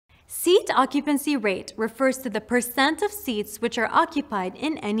Seat occupancy rate refers to the percent of seats which are occupied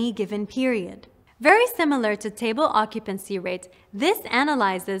in any given period. Very similar to table occupancy rate, this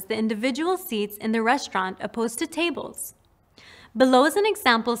analyzes the individual seats in the restaurant opposed to tables. Below is an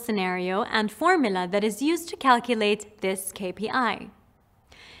example scenario and formula that is used to calculate this KPI.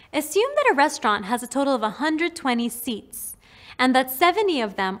 Assume that a restaurant has a total of 120 seats and that 70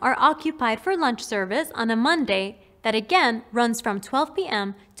 of them are occupied for lunch service on a Monday that again runs from 12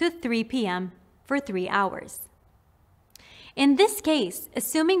 p.m. to 3 p.m. for 3 hours. In this case,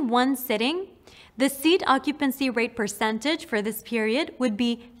 assuming one sitting, the seat occupancy rate percentage for this period would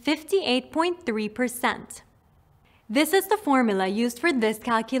be 58.3%. This is the formula used for this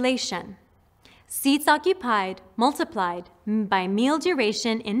calculation. Seats occupied multiplied by meal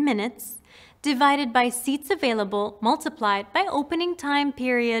duration in minutes divided by seats available multiplied by opening time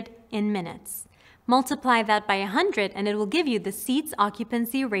period in minutes. Multiply that by 100 and it will give you the seats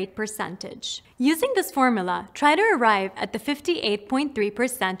occupancy rate percentage. Using this formula, try to arrive at the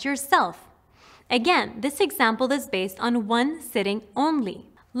 58.3% yourself. Again, this example is based on one sitting only.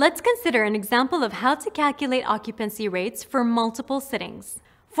 Let's consider an example of how to calculate occupancy rates for multiple sittings.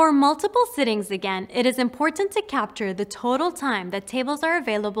 For multiple sittings again, it is important to capture the total time that tables are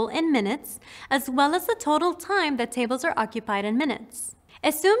available in minutes, as well as the total time that tables are occupied in minutes.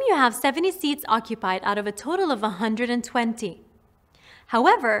 Assume you have 70 seats occupied out of a total of 120.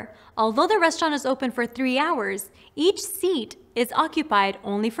 However, although the restaurant is open for 3 hours, each seat is occupied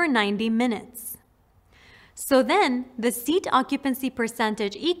only for 90 minutes. So then, the seat occupancy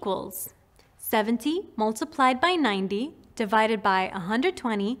percentage equals 70 multiplied by 90 divided by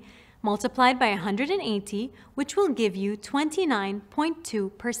 120 multiplied by 180, which will give you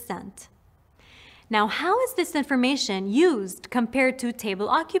 29.2%. Now, how is this information used compared to table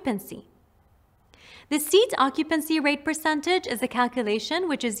occupancy? The seat occupancy rate percentage is a calculation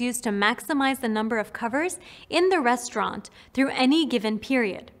which is used to maximize the number of covers in the restaurant through any given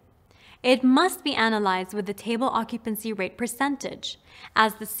period. It must be analyzed with the table occupancy rate percentage,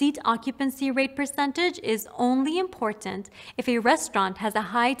 as the seat occupancy rate percentage is only important if a restaurant has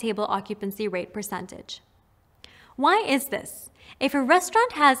a high table occupancy rate percentage. Why is this? If a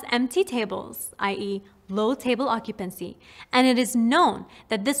restaurant has empty tables, i.e., low table occupancy, and it is known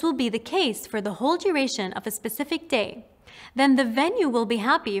that this will be the case for the whole duration of a specific day, then the venue will be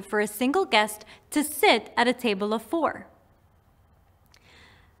happy for a single guest to sit at a table of 4.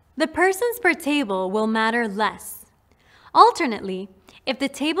 The persons per table will matter less. Alternately, if the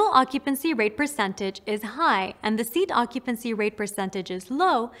table occupancy rate percentage is high and the seat occupancy rate percentage is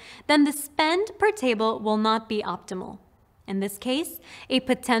low, then the spend per table will not be optimal. In this case, a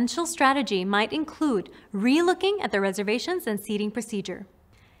potential strategy might include re-looking at the reservations and seating procedure.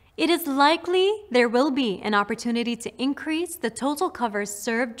 It is likely there will be an opportunity to increase the total covers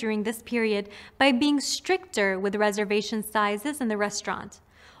served during this period by being stricter with reservation sizes in the restaurant,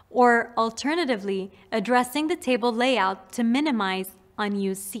 or alternatively, addressing the table layout to minimize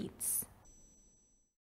unused seats.